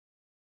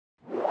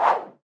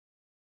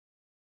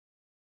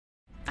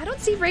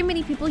don't see very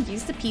many people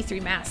use the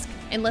P3 mask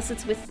unless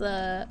it's with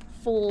the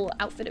full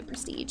outfit of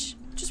Prestige,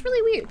 which is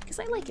really weird because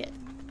I like it.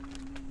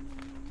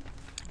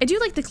 I do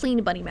like the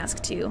clean bunny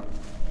mask too.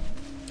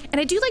 And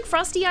I do like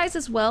Frosty Eyes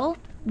as well,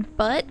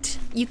 but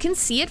you can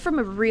see it from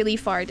a really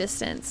far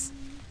distance.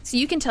 So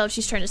you can tell if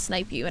she's trying to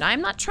snipe you, and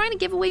I'm not trying to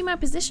give away my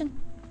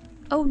position.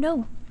 Oh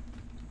no.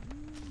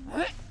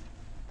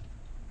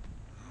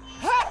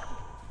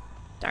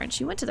 Darn,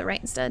 she went to the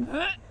right instead.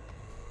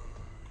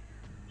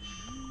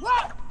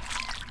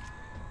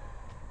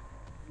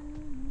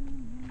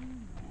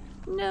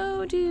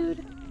 No,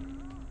 dude.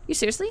 You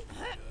seriously?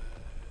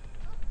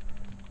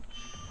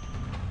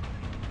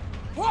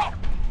 Where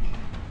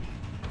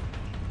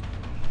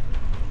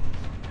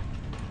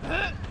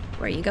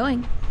are you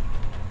going?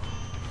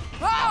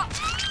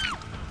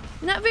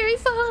 Not very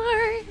far.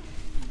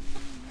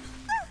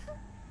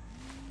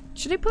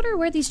 Should I put her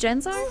where these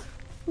gens are?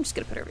 I'm just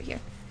gonna put her over here.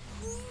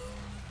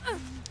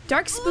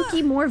 Dark,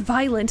 spooky, more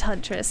violent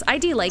Huntress. I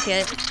do like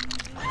it.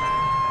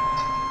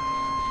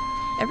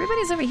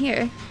 Everybody's over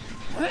here.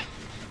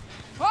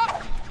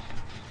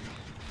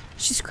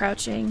 She's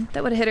crouching.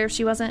 That would have hit her if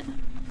she wasn't.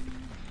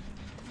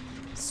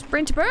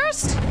 Sprint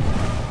burst!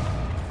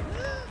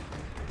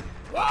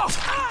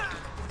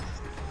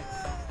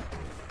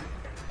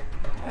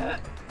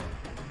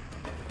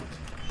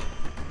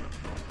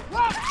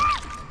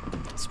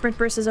 Sprint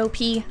burst is OP.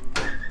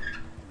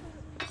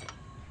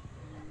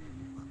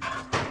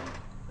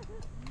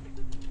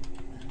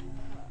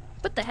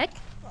 What the heck?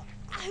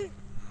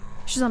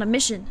 She's on a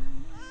mission.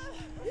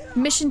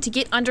 Mission to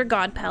get under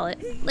God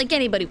Palette. Like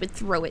anybody would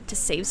throw it to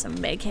save some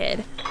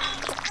Meghead.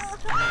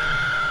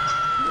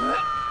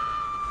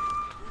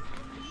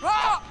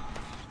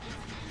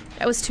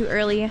 That was too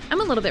early.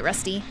 I'm a little bit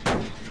rusty.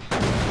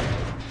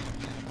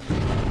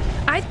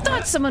 I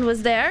thought someone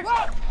was there.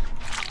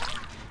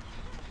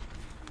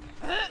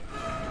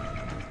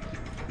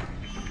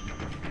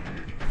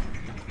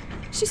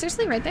 She's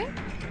seriously right there?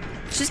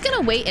 She's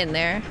gonna wait in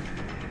there.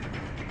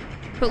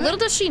 But little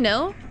does she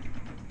know,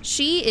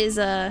 she is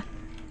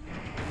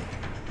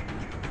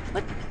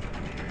what?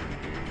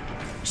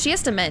 She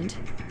has to mend.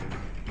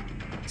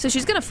 So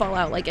she's gonna fall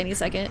out like any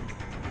second.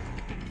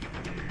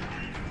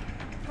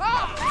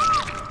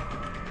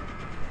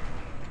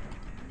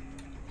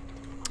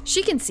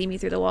 She can see me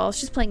through the wall.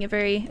 She's playing it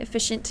very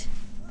efficient.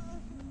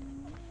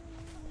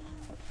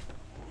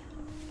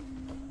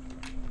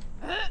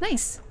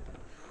 Nice.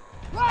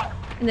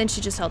 And then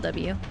she just held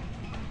W.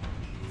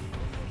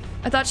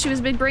 I thought she was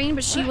big brain,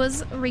 but she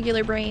was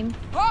regular brain.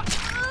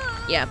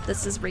 Yeah,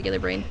 this is regular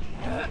brain.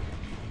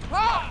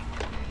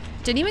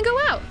 Didn't even go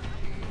out.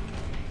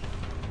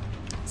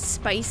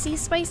 Spicy,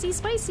 spicy,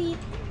 spicy.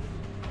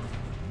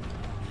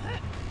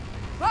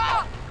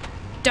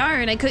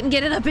 Darn, I couldn't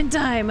get it up in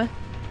time.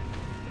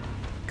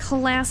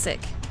 Classic.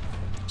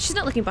 She's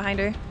not looking behind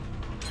her.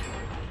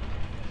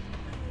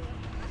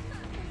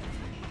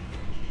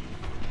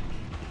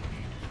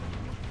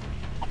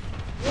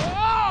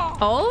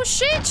 Oh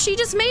shit, she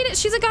just made it.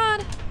 She's a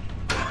god.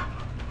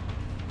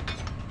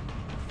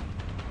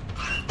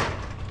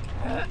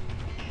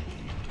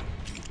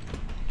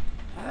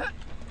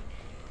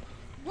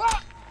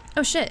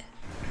 Oh shit.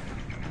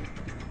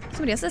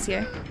 Somebody else is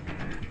here.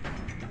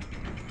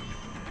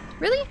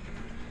 Really?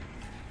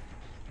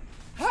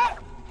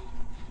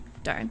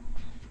 Darn.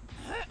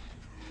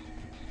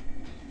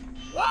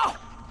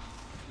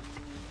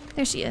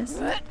 There she is.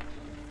 Oh,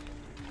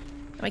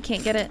 I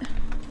can't get it.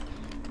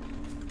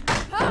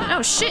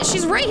 Oh shit,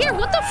 she's right here!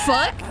 What the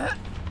fuck?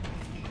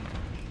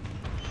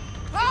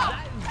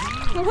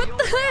 What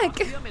the heck?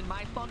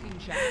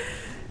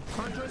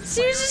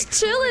 She was just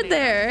chilling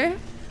there.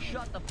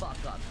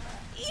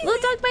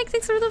 Little Dog Mike,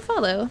 thanks for the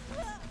follow.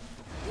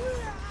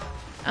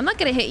 I'm not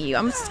gonna hit you.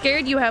 I'm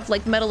scared you have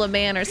like Metal of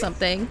Man or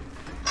something.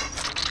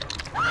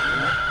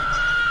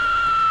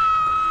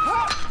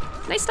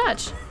 Nice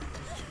touch.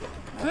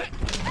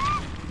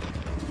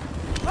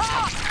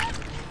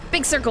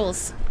 Big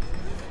circles.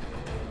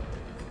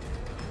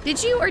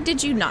 Did you or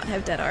did you not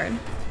have Dead Arm?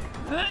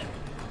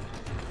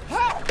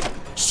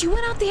 She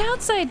went out the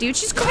outside, dude.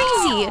 She's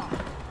crazy.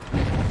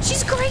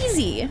 She's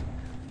crazy.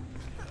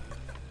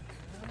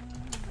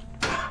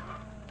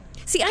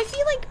 See, I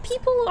feel like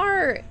people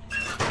are...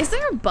 Is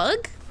there a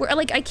bug where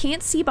like I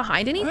can't see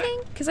behind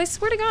anything? Because I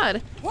swear to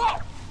God.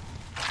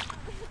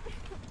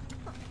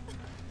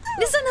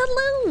 Listen,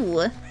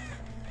 hello.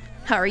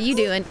 How are you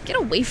doing? Get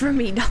away from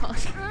me, dog.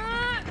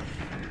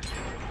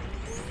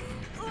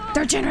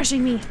 They're gen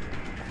rushing me.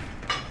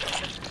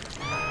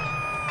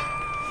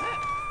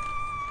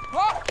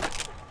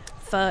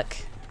 Fuck.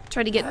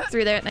 Tried to get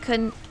through there and I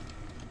couldn't.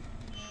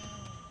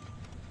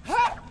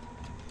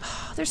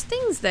 Oh, there's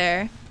things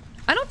there.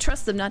 I don't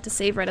trust them not to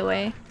save right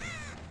away.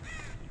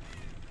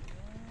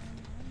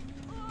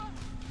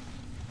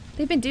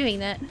 They've been doing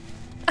that.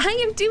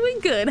 I am doing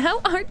good. How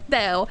art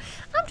thou?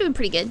 I'm doing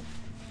pretty good.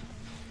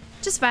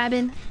 Just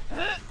vibing.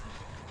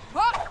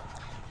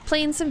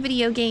 Playing some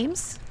video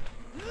games.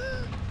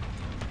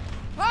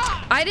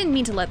 I didn't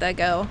mean to let that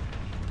go.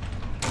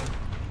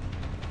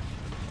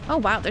 Oh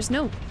wow, there's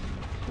no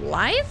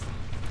live?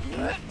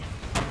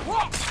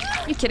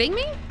 You kidding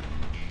me?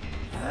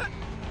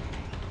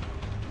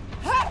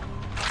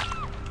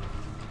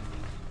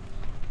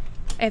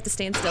 I have to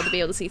stand still to be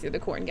able to see through the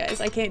corn, guys.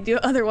 I can't do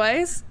it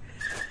otherwise.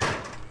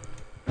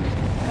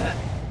 I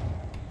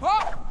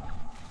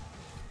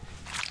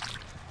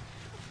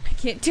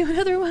can't do it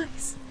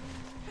otherwise.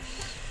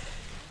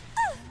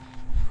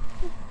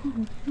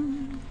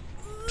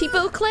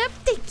 People clap,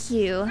 thank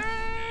you.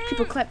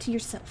 People clap to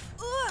yourself.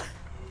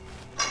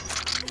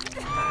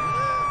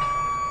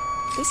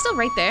 They still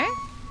right there?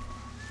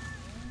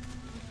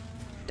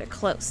 They're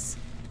close.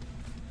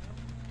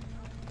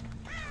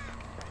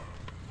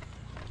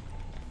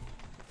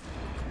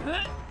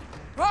 I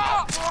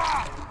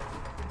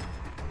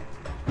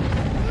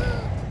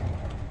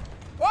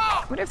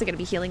wonder if they're gonna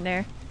be healing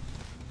there.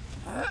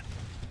 I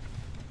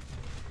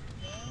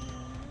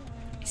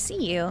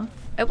see you.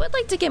 I would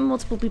like to get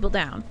multiple people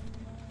down.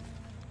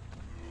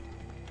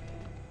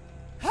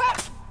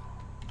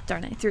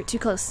 Darn it, I threw it too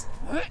close.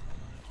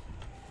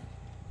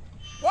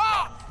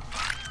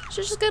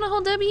 She's just gonna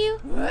hold W?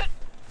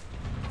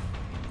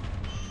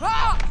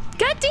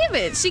 God damn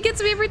it! She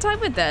gets me every time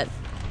with that.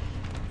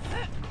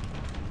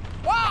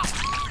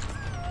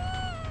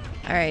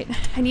 Alright,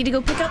 I need to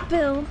go pick up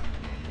Bill.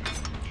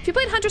 Have you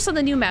played Huntress on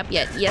the new map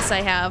yet? Yes,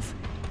 I have.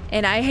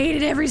 And I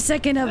hated every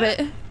second of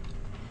it.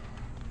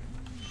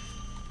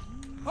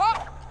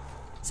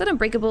 Is that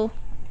unbreakable?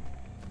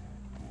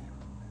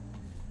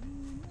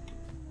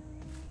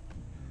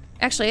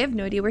 Actually, I have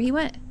no idea where he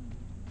went.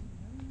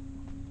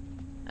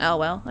 Oh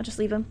well, I'll just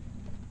leave him.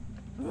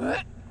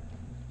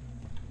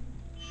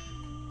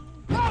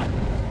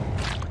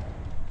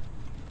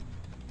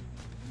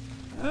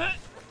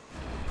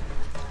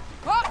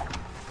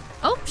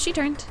 Oh, she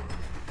turned.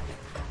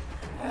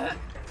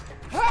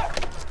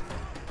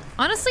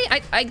 Honestly,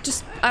 I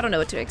don't know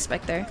what to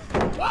expect there.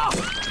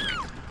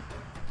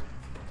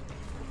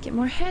 Get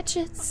more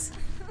hatchets.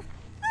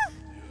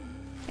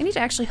 I need to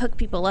actually hook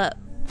people up.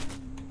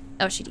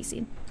 Oh, she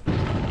DC'd.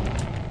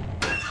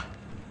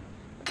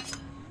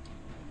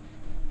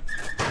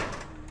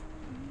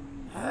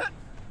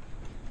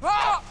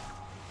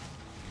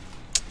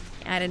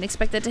 I didn't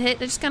expect that to hit.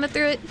 I just kind of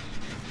threw it.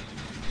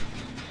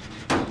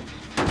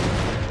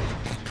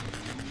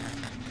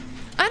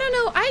 I don't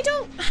know. I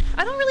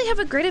don't really have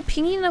a great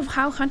opinion of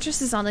how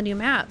Huntress is on the new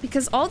map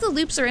because all the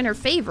loops are in her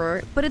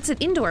favor, but it's an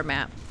indoor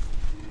map.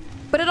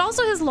 But it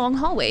also has long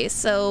hallways,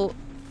 so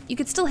you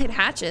could still hit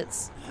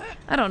hatchets.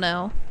 I don't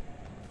know.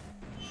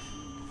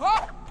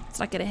 It's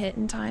not gonna hit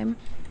in time.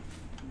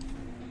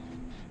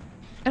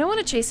 I don't want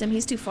to chase him.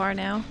 He's too far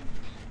now.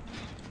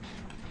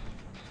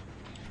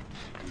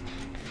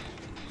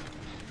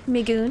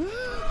 Migoon.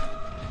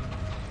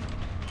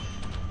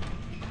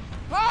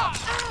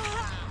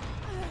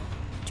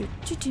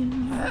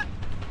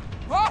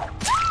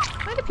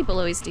 Why do people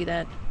always do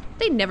that?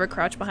 They never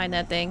crouch behind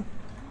that thing.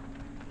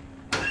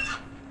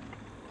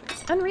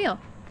 Unreal.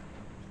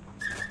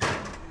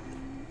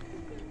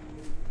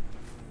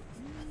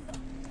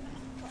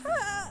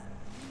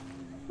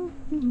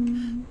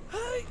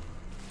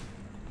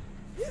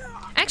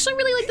 I actually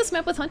really like this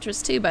map with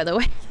Huntress too, by the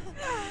way.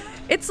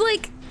 It's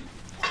like...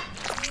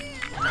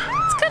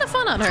 it's kind of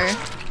fun on her.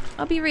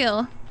 I'll be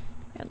real.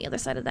 On the other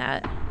side of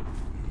that.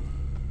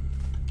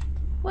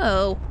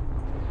 Whoa.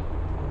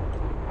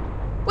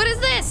 What is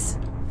this?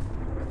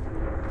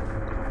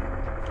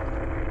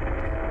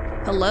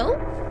 Hello?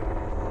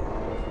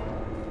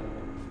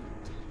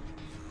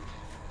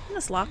 In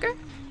this locker?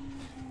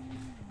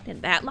 In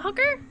that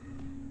locker?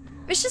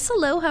 It's just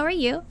hello, how are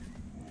you?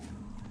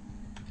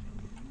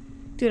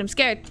 Dude, I'm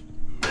scared.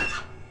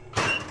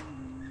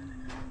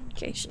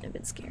 Okay, shouldn't have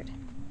been scared.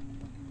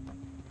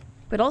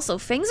 But also,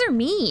 fangs are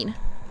mean.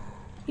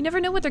 You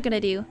never know what they're gonna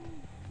do.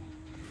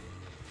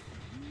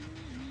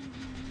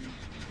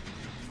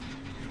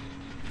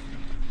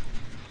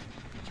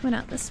 Went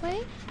out this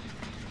way?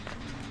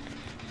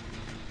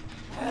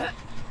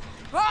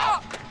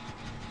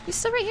 You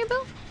still right here,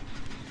 Bill?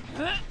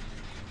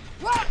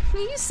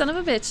 You son of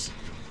a bitch.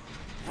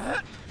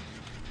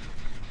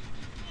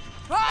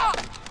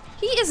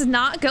 He is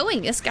not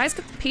going. This guy's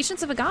got the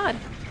patience of a god.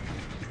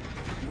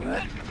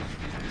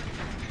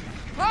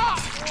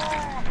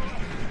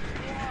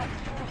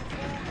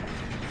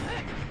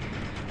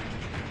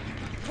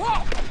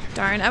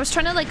 Darn, I was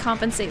trying to like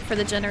compensate for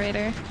the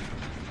generator.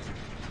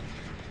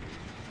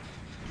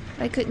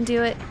 I couldn't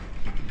do it.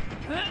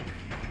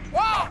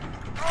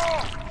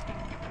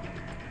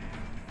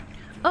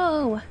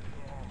 Oh.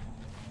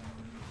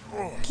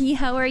 Key,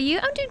 how are you?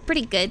 I'm doing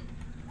pretty good.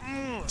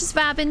 Just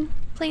vibing,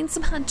 playing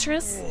some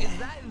Huntress. Is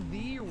that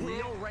the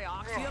real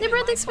Rayoxia? Hey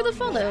bro, thanks for the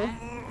follow.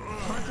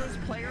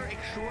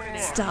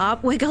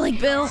 Stop wiggling,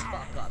 Bill.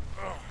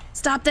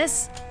 Stop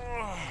this.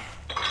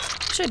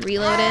 Should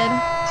reloaded.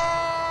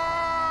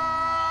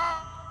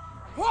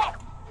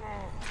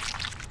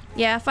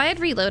 Yeah, if I had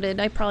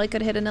reloaded, I probably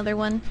could hit another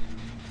one.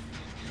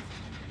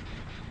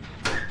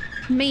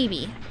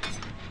 Maybe.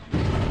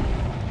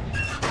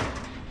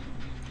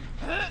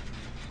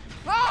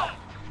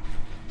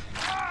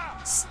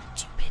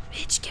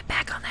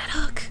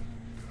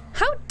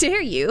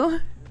 dare you?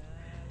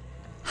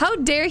 How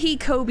dare he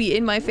Kobe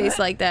in my face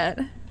like that?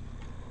 There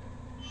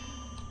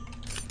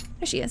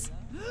she is.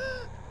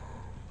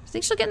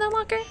 Think she'll get in that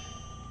locker?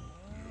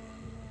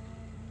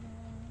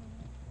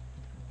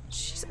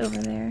 She's over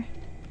there.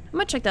 I'm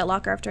gonna check that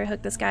locker after I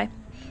hook this guy.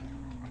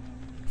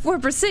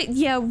 4%?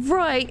 Yeah,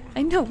 right.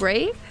 I know,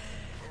 right?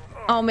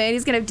 Oh man,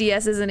 he's gonna have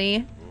DS, isn't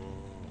he?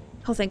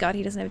 Oh, thank God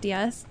he doesn't have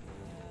DS.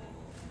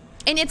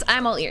 And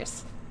I'm all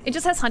ears. It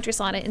just has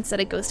Huntress on it instead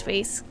of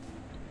Ghostface.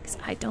 Because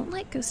I don't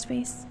like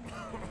Ghostface.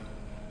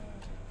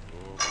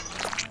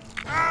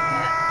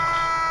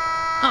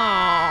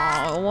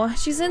 Oh,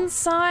 she's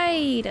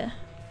inside.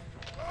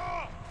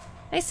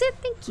 I said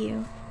thank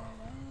you.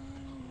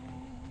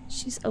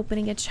 She's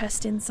opening a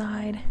chest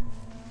inside.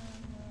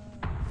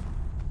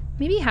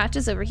 Maybe Hatch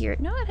is over here.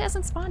 No, it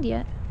hasn't spawned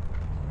yet.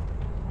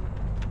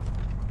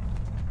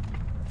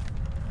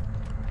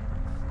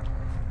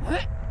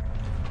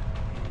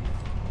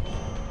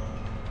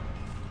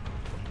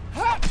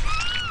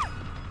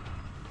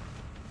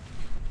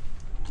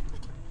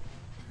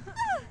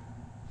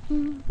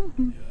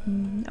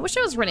 I wish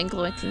I was running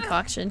glowing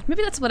concoction.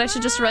 Maybe that's what I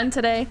should just run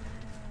today.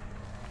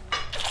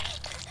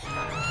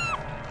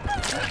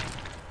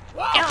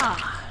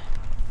 Ah.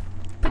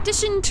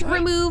 Petition to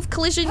remove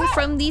collision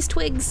from these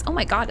twigs. Oh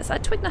my God, does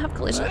that twig not have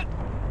collision?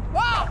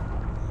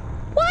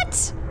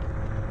 What?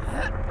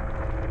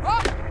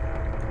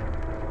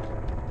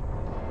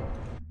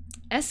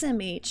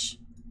 SMH.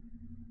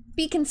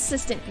 Be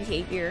consistent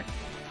behavior.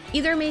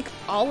 Either make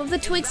all of the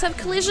twigs have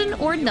collision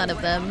or none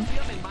of them.